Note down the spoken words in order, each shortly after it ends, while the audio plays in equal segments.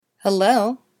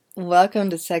Hello,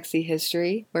 welcome to Sexy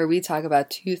History, where we talk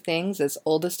about two things as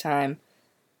old as time,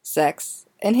 sex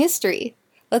and history.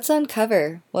 Let's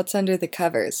uncover what's under the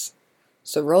covers.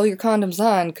 So roll your condoms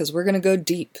on, because we're going to go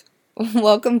deep.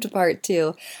 Welcome to part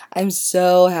 2. I'm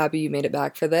so happy you made it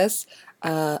back for this.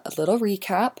 A little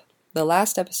recap. The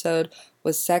last episode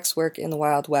was sex work in the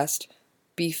Wild West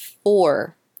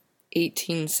before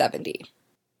 1870.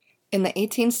 In the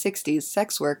 1860s,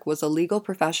 sex work was a legal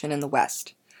profession in the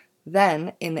West.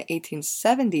 Then, in the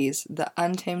 1870s, the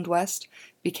untamed West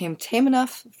became tame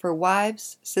enough for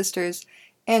wives, sisters,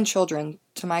 and children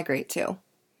to migrate to.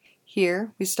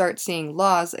 Here, we start seeing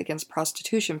laws against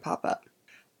prostitution pop up.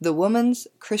 The Women's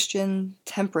Christian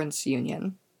Temperance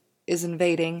Union is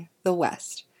invading the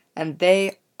West, and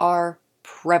they are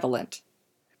prevalent.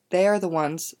 They are the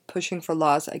ones pushing for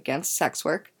laws against sex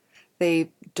work. They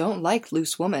don't like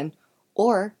loose women,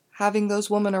 or having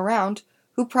those women around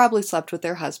who probably slept with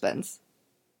their husbands.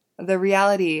 The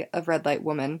reality of red light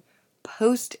women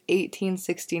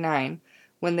post-1869,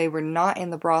 when they were not in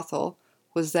the brothel,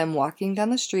 was them walking down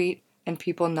the street and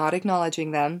people not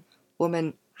acknowledging them,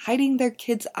 women hiding their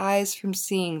kids' eyes from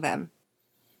seeing them.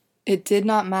 It did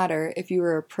not matter if you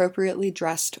were appropriately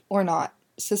dressed or not.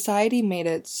 Society made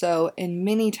it so in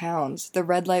many towns the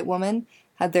red light women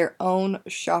had their own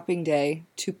shopping day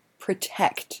to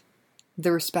protect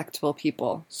the respectable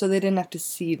people, so they didn't have to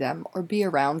see them or be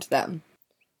around them.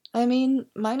 I mean,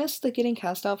 minus the getting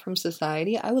cast out from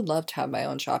society, I would love to have my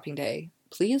own shopping day.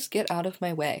 Please get out of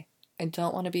my way. I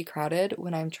don't want to be crowded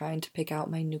when I'm trying to pick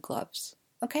out my new gloves.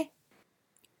 Okay?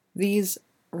 These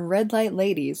red light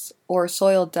ladies, or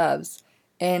soiled doves,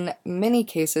 in many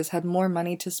cases had more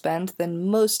money to spend than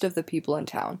most of the people in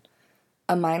town.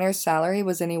 A miner's salary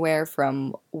was anywhere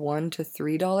from $1 to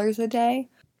 $3 a day,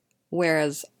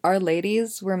 whereas our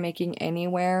ladies were making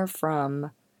anywhere from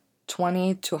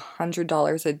 $20 to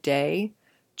 $100 a day,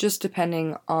 just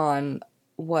depending on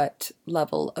what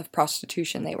level of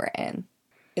prostitution they were in.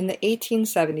 In the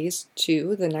 1870s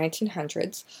to the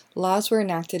 1900s, laws were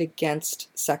enacted against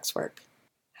sex work.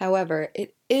 However,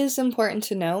 it is important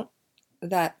to note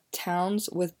that towns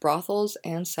with brothels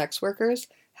and sex workers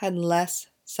had less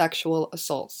sexual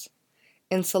assaults.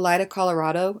 In Salida,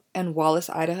 Colorado, and Wallace,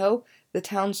 Idaho, the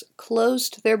towns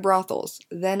closed their brothels,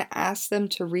 then asked them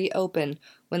to reopen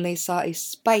when they saw a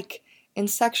spike in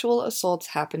sexual assaults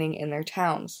happening in their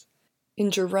towns.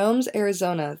 In Jerome's,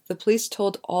 Arizona, the police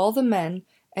told all the men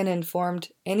and informed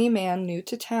any man new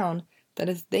to town that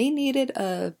if they needed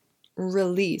a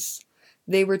release,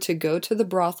 they were to go to the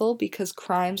brothel because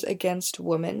crimes against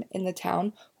women in the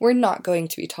town were not going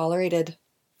to be tolerated.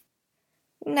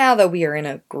 Now that we are in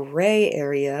a gray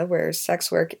area where sex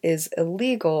work is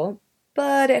illegal,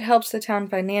 but it helps the town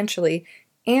financially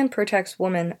and protects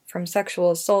women from sexual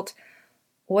assault,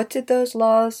 what did those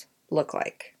laws look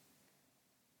like?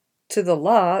 To the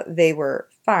law, they were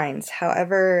fines.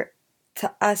 However,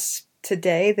 to us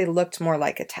today, they looked more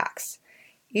like a tax.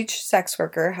 Each sex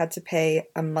worker had to pay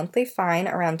a monthly fine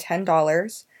around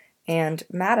 $10, and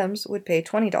madams would pay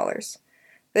 $20.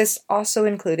 This also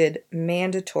included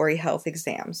mandatory health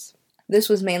exams. This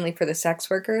was mainly for the sex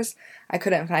workers. I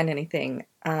couldn't find anything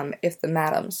if the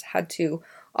madams had to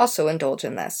also indulge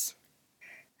in this.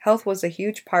 Health was a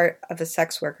huge part of a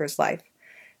sex worker's life.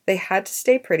 They had to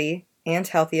stay pretty and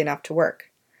healthy enough to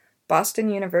work. Boston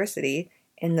University,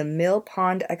 in the Mill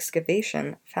Pond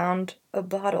excavation, found a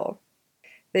bottle.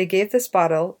 They gave this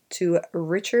bottle to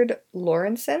Richard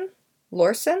Lorson?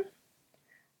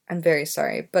 I'm very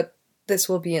sorry, but this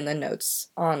will be in the notes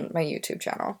on my YouTube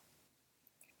channel.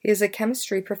 He is a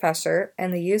chemistry professor,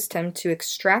 and they used him to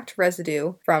extract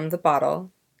residue from the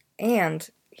bottle, and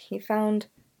he found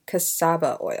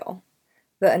cassava oil.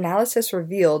 The analysis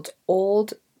revealed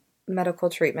old medical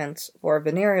treatments for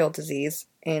venereal disease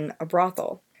in a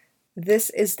brothel. This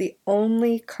is the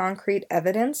only concrete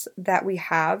evidence that we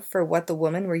have for what the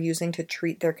women were using to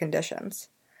treat their conditions.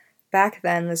 Back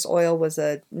then, this oil was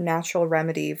a natural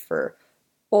remedy for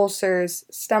ulcers,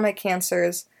 stomach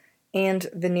cancers, and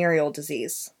venereal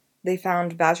disease. They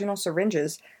found vaginal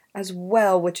syringes as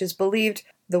well, which is believed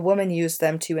the woman used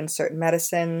them to insert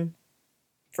medicine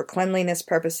for cleanliness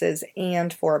purposes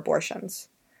and for abortions.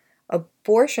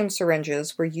 Abortion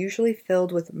syringes were usually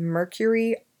filled with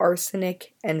mercury,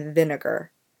 arsenic, and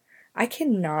vinegar. I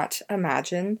cannot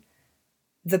imagine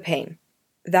the pain.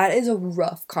 That is a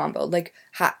rough combo.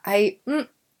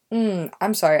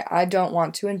 I'm sorry, I don't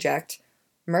want to inject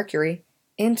mercury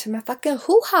into my fucking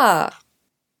hoo-ha.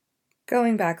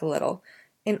 Going back a little,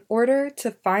 in order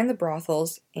to find the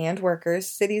brothels and workers,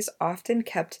 cities often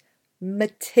kept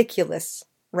meticulous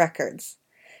records.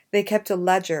 They kept a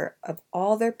ledger of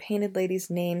all their painted ladies'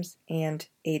 names and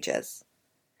ages.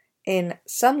 In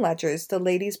some ledgers, the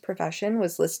lady's profession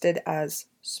was listed as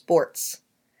sports,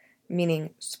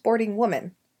 meaning sporting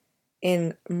woman.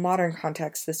 In modern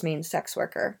context, this means sex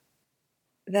worker.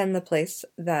 Then the place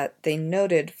that they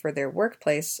noted for their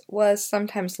workplace was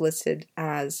sometimes listed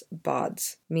as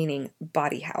bods, meaning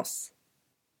body house.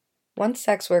 Once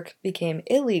sex work became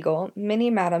illegal, many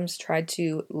madams tried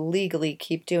to legally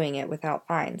keep doing it without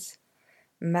fines.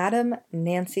 Madam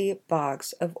Nancy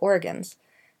Boggs of Oregon's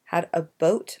had a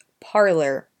boat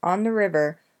parlor on the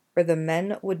river where the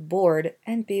men would board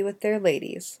and be with their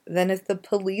ladies. Then if the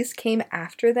police came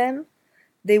after them,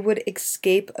 they would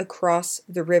escape across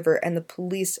the river and the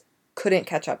police couldn't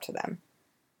catch up to them.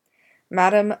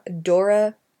 Madam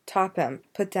Dora Topham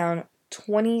put down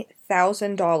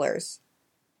 $20,000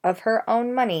 of her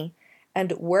own money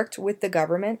and worked with the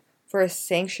government for a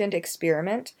sanctioned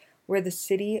experiment where the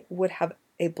city would have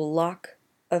a block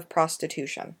of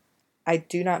prostitution. I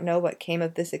do not know what came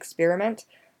of this experiment,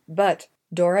 but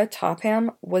Dora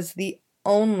Topham was the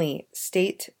only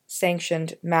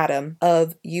state-sanctioned madam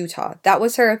of Utah. That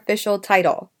was her official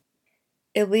title.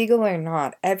 Illegal or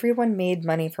not, everyone made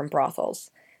money from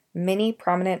brothels. Many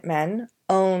prominent men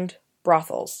owned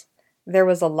brothels. There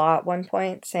was a law at one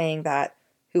point saying that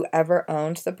whoever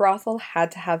owned the brothel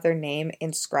had to have their name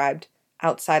inscribed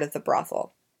outside of the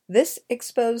brothel. This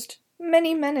exposed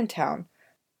many men in town.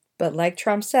 But like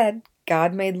Trump said,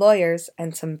 God made lawyers,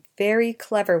 and some very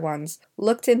clever ones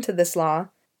looked into this law.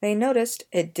 They noticed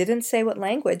it didn't say what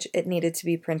language it needed to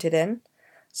be printed in,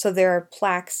 so there are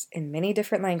plaques in many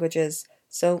different languages,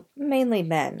 so mainly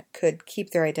men could keep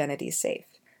their identities safe.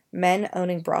 Men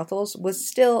owning brothels was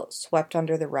still swept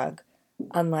under the rug,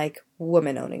 unlike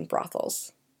women owning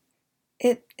brothels.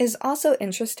 It is also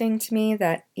interesting to me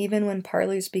that even when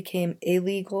parlors became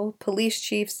illegal, police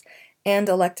chiefs and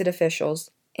elected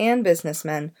officials and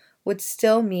businessmen would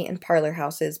still meet in parlor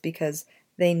houses because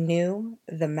they knew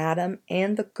the madam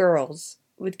and the girls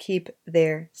would keep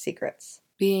their secrets.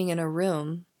 Being in a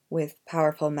room with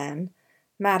powerful men,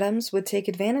 madams would take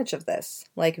advantage of this,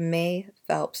 like May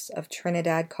Phelps of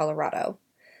Trinidad, Colorado.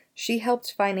 She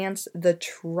helped finance the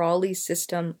trolley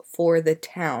system for the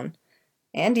town.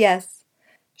 And yes,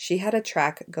 she had a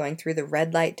track going through the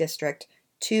red light district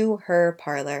to her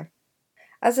parlor.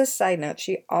 As a side note,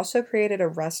 she also created a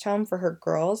rest home for her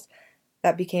girls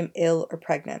that became ill or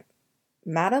pregnant.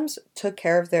 Madams took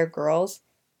care of their girls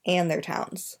and their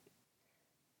towns.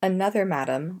 Another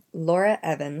madam, Laura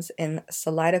Evans in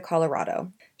Salida,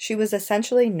 Colorado. She was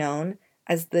essentially known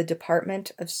as the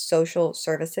Department of Social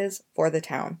Services for the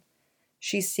town.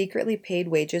 She secretly paid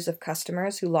wages of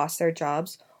customers who lost their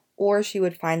jobs, or she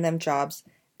would find them jobs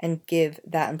and give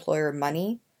that employer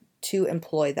money to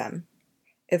employ them.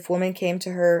 If women came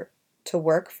to her to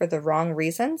work for the wrong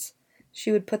reasons,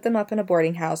 she would put them up in a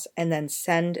boarding house and then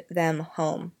send them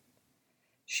home.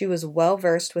 She was well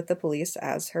versed with the police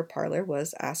as her parlor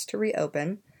was asked to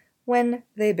reopen when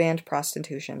they banned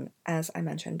prostitution, as I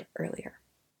mentioned earlier.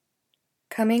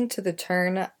 Coming to the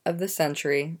turn of the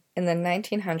century, in the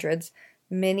 1900s,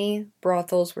 many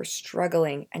brothels were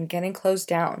struggling and getting closed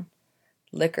down.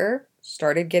 Liquor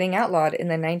started getting outlawed in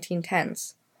the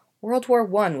 1910s. World War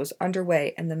I was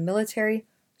underway and the military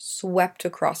swept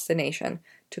across the nation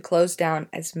to close down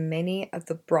as many of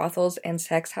the brothels and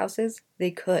sex houses they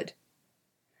could.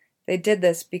 They did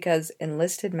this because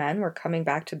enlisted men were coming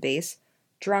back to base,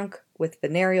 drunk with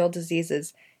venereal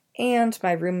diseases, and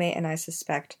my roommate and I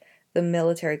suspect the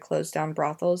military closed down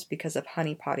brothels because of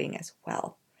honeypotting as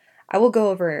well. I will go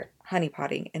over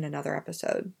honeypotting in another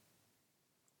episode.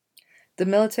 The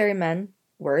military men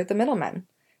were the middlemen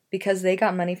because they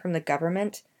got money from the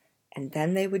government, and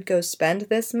then they would go spend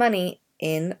this money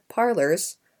in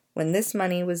parlors. When this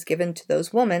money was given to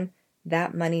those women,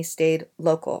 that money stayed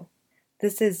local.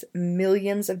 This is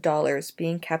millions of dollars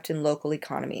being kept in local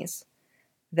economies.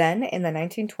 Then, in the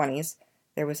 1920s,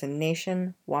 there was a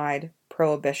nationwide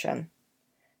prohibition.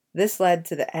 This led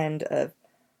to the end of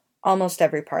almost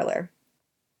every parlor.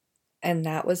 And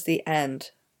that was the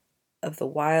end of the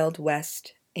Wild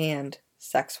West and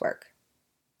sex work.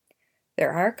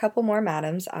 There are a couple more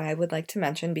madams I would like to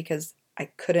mention because I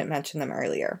couldn't mention them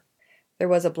earlier. There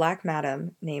was a black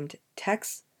madam named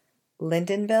Tex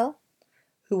Lindenville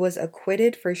who was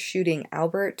acquitted for shooting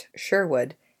Albert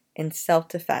Sherwood in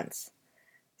self-defense.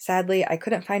 Sadly, I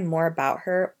couldn't find more about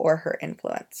her or her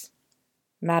influence.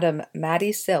 Madam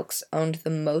Maddie Silks owned the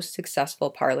most successful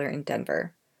parlor in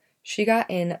Denver. She got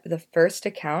in the first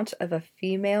account of a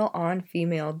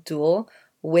female-on-female duel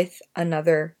with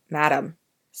another madam,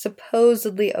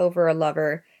 supposedly over a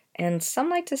lover, and some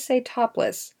like to say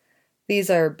topless. These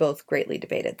are both greatly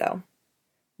debated, though.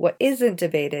 What isn't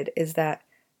debated is that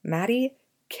Maddie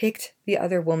kicked the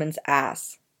other woman's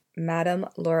ass. Madame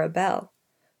Laura Bell,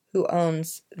 who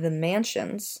owns the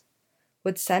mansions,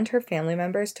 would send her family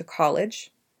members to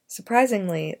college.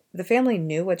 Surprisingly, the family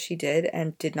knew what she did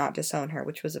and did not disown her,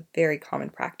 which was a very common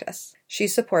practice. She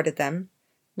supported them.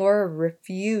 Laura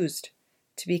refused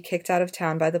to be kicked out of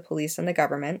town by the police and the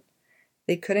government.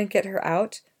 They couldn't get her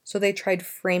out, so they tried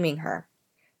framing her.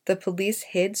 The police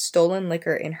hid stolen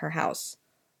liquor in her house.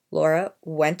 Laura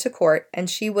went to court and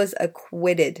she was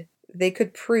acquitted. They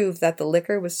could prove that the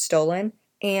liquor was stolen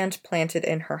and planted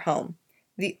in her home.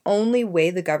 The only way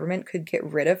the government could get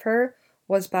rid of her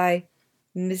was by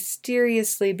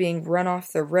mysteriously being run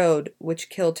off the road, which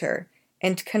killed her.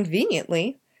 And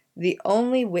conveniently, the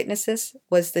only witnesses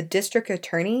was the district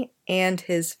attorney and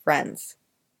his friends.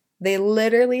 They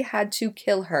literally had to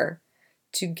kill her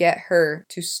to get her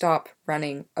to stop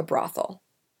running a brothel.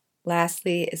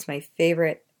 Lastly is my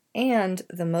favorite and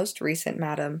the most recent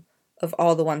madam of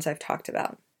all the ones I've talked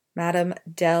about. Madame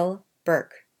Dell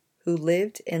Burke, who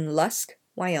lived in Lusk,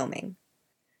 Wyoming.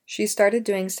 She started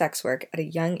doing sex work at a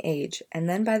young age, and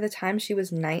then by the time she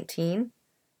was 19,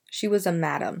 she was a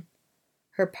madam.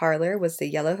 Her parlor was the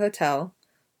Yellow Hotel,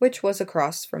 which was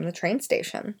across from the train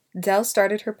station. Dell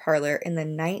started her parlor in the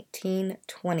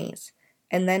 1920s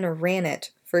and then ran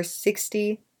it for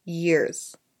 60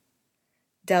 years.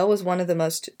 Dell was one of the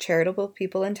most charitable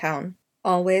people in town,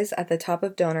 always at the top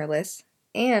of donor lists,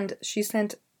 and she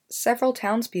sent several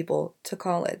townspeople to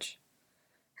college.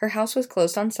 Her house was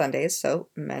closed on Sundays, so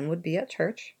men would be at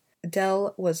church.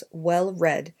 Dell was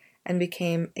well-read and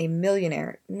became a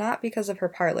millionaire not because of her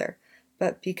parlor,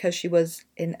 but because she was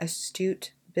an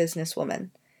astute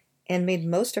businesswoman and made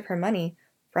most of her money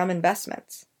from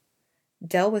investments.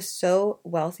 Dell was so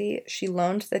wealthy, she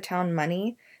loaned the town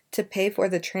money to pay for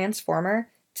the transformer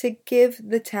to give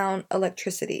the town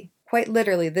electricity. Quite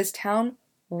literally, this town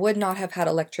would not have had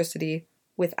electricity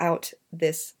without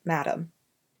this madam.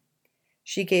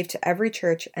 She gave to every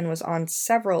church and was on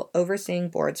several overseeing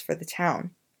boards for the town.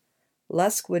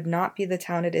 Lusk would not be the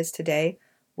town it is today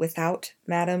without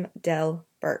Madame Dell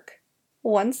Burke.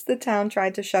 Once the town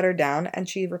tried to shut her down, and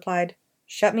she replied,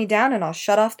 "Shut me down and I'll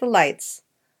shut off the lights."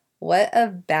 What a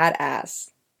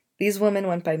badass. These women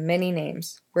went by many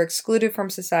names, were excluded from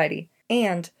society,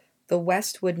 and the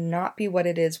West would not be what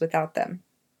it is without them.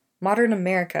 Modern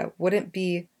America wouldn't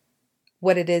be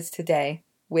what it is today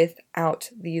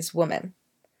without these women.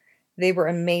 They were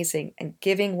amazing and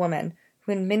giving women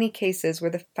who in many cases were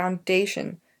the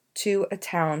foundation to a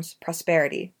town's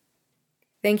prosperity.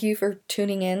 Thank you for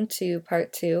tuning in to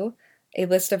part 2. A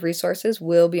list of resources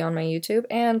will be on my YouTube,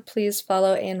 and please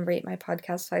follow and rate my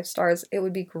podcast 5 stars. It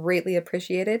would be greatly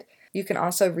appreciated. You can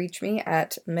also reach me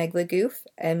at Meglagoof,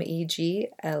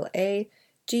 Meglagoof,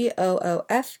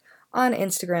 on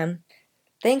Instagram.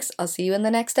 Thanks, I'll see you in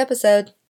the next episode.